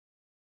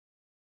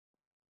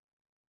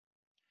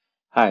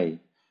Hi,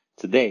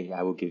 today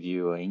I will give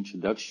you an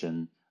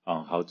introduction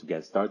on how to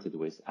get started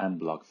with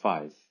mBlock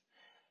 5.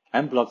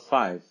 mBlock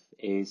 5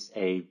 is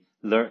a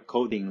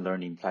coding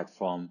learning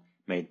platform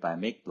made by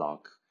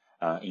mBlock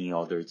in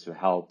order to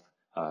help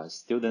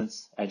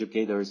students,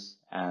 educators,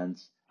 and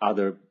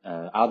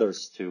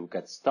others to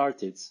get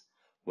started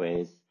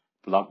with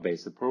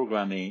block-based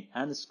programming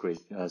and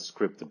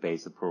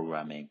script-based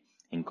programming,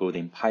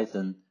 including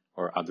Python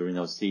or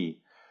Arduino C.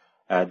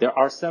 There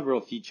are several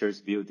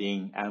features built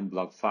in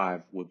mBlock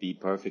 5 would be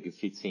perfect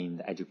fits in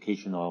the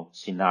educational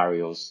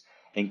scenarios,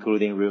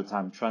 including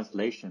real-time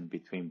translation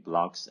between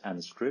blocks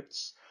and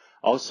scripts.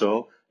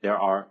 Also, there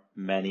are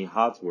many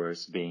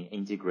hardwares being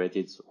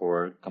integrated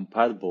or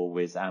compatible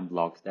with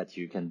mBlock that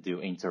you can do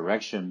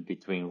interaction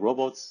between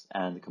robots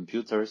and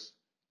computers.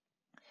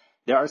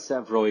 There are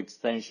several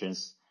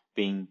extensions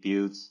being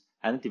built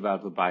and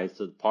developed by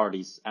third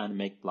parties and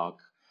mBlock,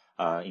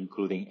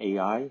 including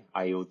AI,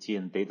 IoT,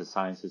 and data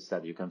sciences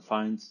that you can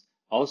find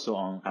also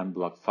on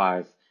mBlock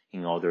 5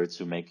 in order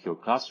to make your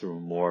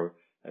classroom more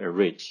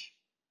rich.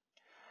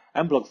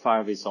 mBlock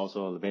 5 is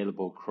also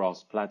available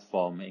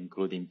cross-platform,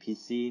 including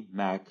PC,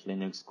 Mac,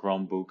 Linux,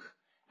 Chromebook,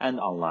 and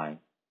online.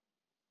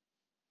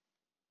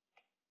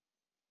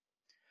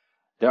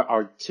 There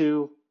are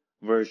two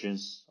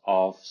versions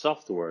of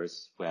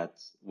softwares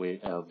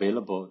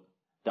available.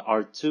 There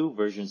are two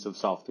versions of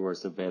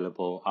softwares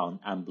available on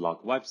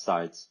mBlock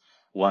websites.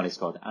 One is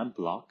called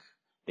mBlock.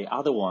 The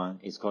other one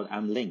is called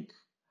mLink.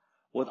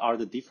 What are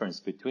the difference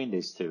between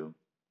these two?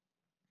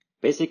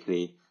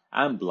 Basically,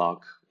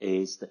 mBlock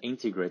is the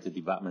integrated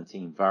development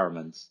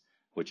environment,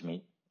 which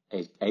means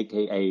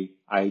aka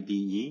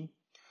IDE,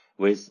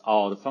 with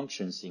all the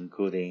functions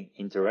including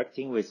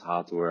interacting with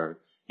hardware,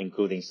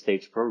 including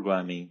stage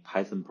programming,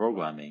 Python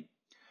programming.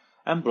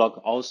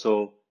 mBlock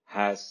also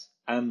has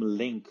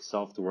mLink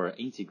software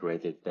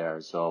integrated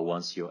there, so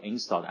once you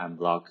install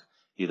mBlock,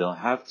 you don't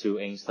have to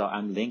install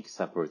mLink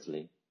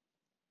separately.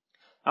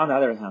 On the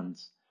other hand,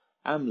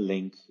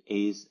 mLink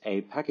is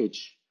a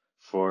package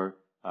for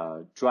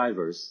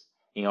drivers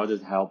in order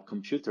to help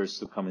computers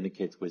to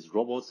communicate with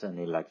robots and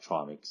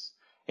electronics.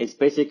 It's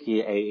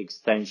basically an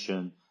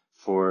extension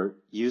for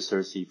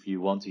users if you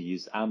want to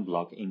use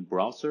mBlock in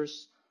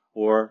browsers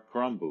or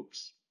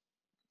Chromebooks.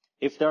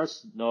 If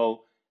there's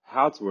no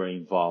hardware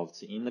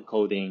involved in the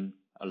coding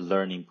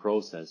learning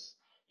process,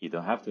 you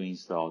don't have to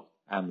install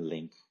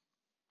mLink.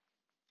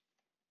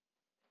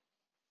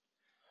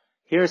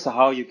 Here's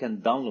how you can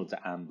download the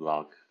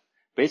mBlock.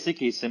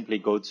 Basically, simply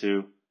go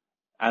to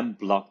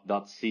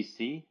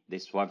mblock.cc,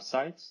 this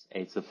website.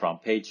 It's the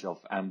front page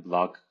of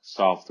mBlock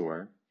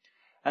software,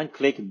 and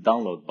click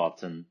download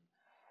button.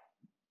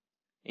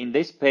 In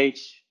this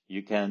page,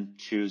 you can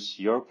choose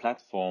your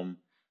platform,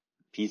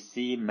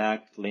 PC,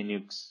 Mac,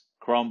 Linux,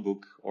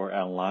 Chromebook, or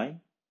online,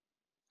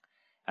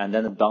 and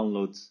then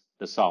download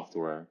the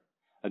software.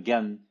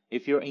 Again,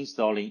 if you're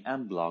installing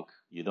mBlock,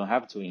 you don't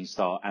have to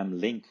install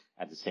mLink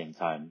at the same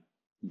time.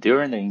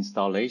 During the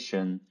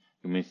installation,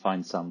 you may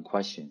find some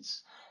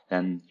questions.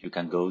 Then you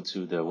can go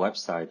to the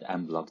website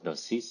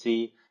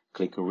mblock.cc,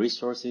 click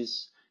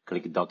resources,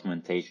 click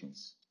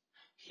documentations.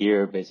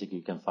 Here, basically,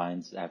 you can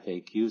find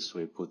FAQs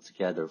we put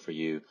together for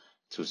you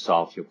to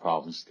solve your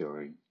problems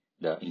during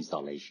the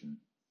installation.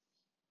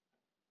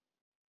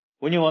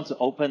 When you want to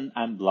open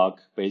mBlock,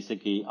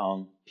 basically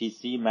on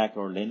PC, Mac,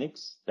 or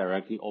Linux,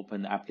 directly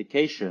open the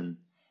application.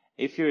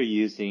 If you're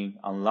using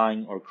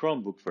online or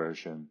Chromebook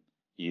version,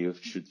 you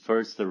should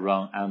first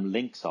run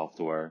mLink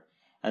software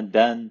and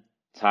then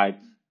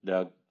type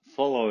the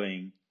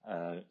following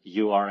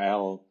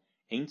URL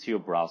into your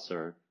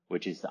browser,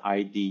 which is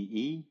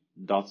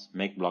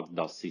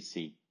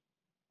ide.mcblock.cc.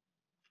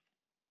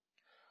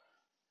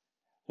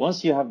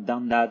 Once you have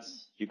done that,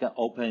 you can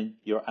open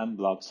your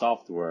mBlock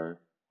software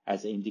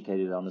as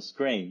indicated on the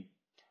screen,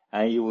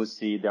 and you will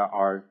see there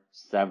are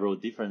several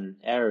different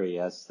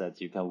areas that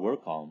you can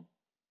work on.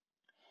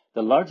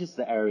 The largest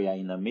area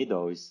in the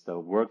middle is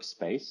the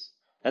Workspace.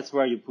 That's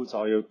where you put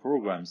all your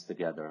programs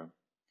together.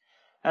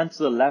 And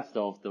to the left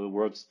of the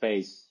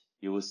Workspace,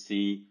 you will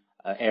see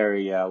an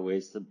area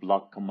with the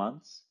block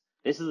commands.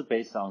 This is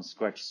based on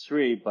Scratch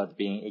 3, but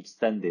being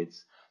extended,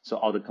 so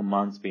all the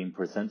commands being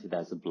presented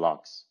as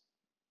blocks.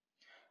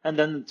 And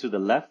then to the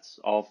left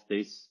of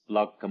these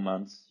block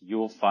commands, you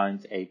will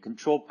find a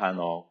control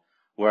panel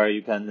where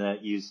you can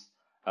use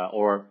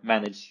or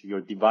manage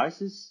your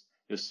devices,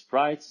 your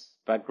sprites,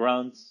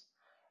 backgrounds,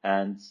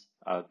 and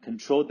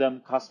control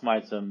them,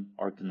 customize them,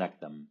 or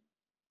connect them.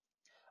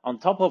 On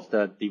top of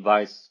the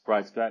device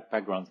sprites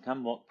background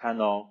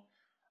panel,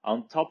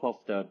 on top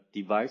of the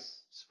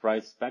device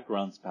sprites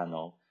backgrounds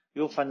panel,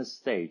 you'll find a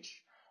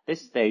stage.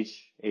 This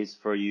stage is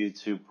for you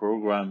to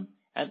program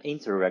and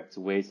interact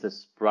with the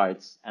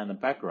sprites and the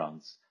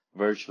backgrounds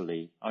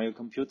virtually on your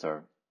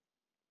computer.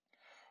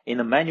 In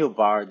the menu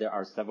bar, there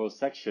are several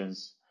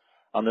sections.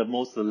 On the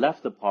most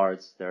left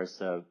part, there's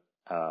a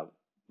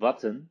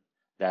button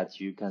that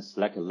you can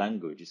select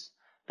languages.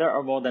 There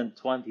are more than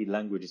 20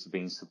 languages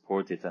being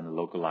supported and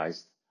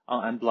localized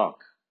on mBlock.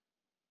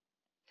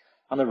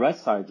 On the right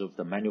side of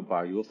the menu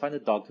bar, you will find the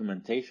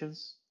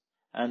documentations,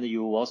 and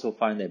you will also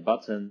find a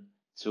button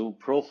to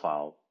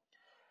profile.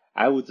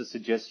 I would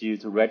suggest you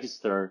to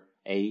register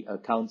an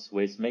account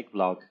with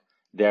mBlock.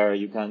 There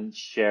you can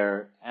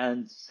share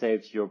and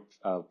save your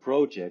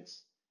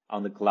projects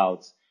on the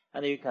cloud,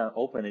 and you can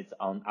open it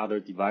on other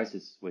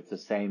devices with the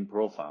same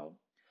profile.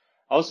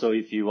 Also,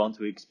 if you want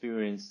to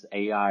experience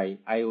AI,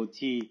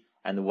 IoT,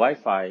 and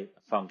Wi-Fi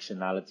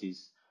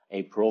functionalities,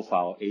 a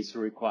profile is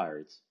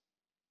required.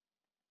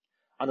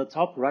 On the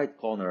top right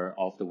corner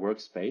of the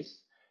workspace,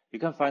 you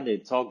can find a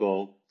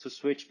toggle to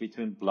switch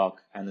between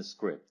block and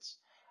scripts.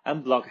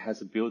 mBlock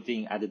has a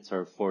built-in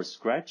editor for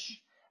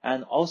Scratch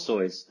and also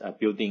is a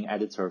built-in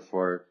editor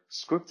for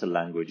script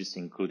languages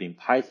including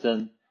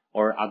Python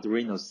or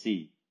Arduino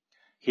C.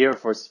 Here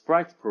for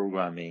sprite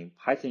programming,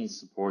 Python is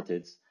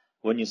supported.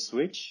 When you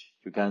switch,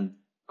 you can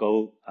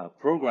go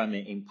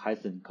programming in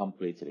Python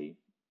completely.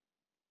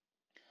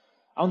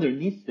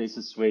 Underneath this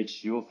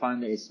switch, you will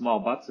find a small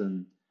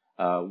button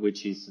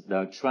which is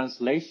the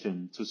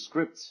translation to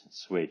script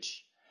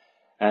switch.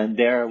 And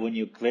there, when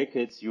you click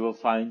it, you will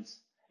find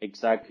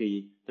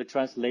exactly the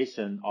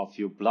translation of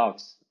your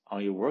blocks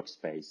on your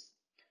workspace.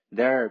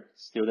 There,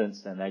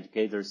 students and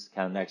educators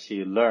can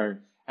actually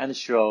learn and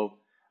show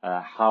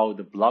how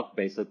the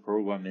block-based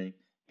programming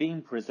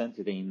being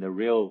presented in the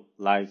real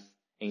life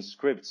in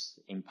scripts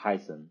in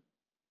Python.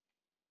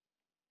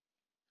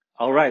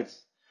 All right,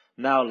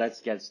 now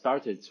let's get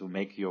started to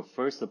make your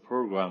first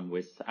program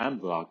with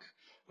mBlock,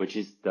 which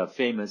is the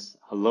famous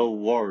Hello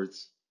World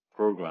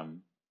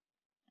program.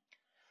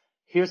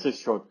 Here's a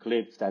short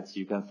clip that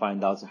you can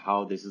find out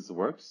how this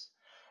works.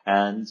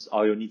 And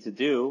all you need to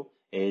do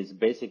is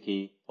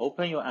basically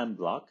open your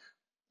mBlock,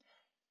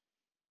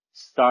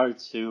 start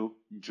to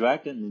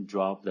drag and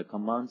drop the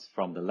commands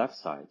from the left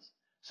side.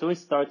 So we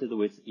started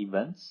with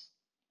events,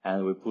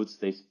 and we put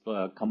this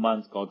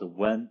command called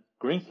when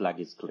green flag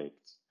is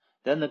clicked.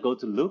 Then go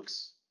to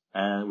looks,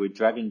 and we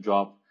drag and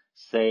drop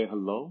say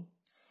hello,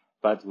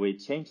 but we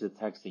change the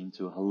text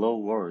into hello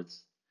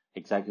words,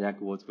 exactly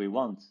like what we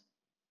want.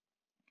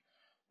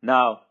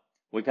 Now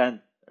we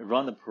can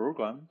run the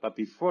program, but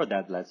before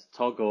that, let's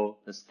toggle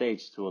the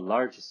stage to a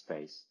large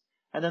space,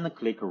 and then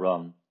click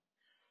run.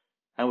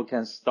 And we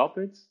can stop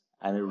it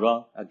and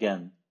run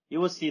again. You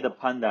will see the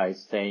panda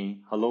is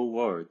saying hello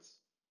world.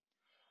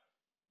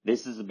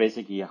 This is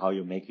basically how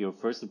you make your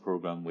first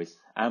program with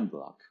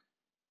mBlock.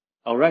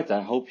 Alright,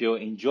 I hope you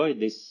enjoyed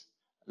this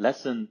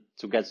lesson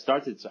to get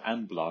started to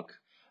mBlock.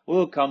 We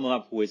will come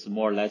up with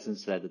more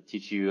lessons that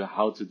teach you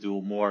how to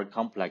do more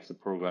complex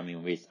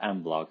programming with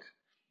mBlock.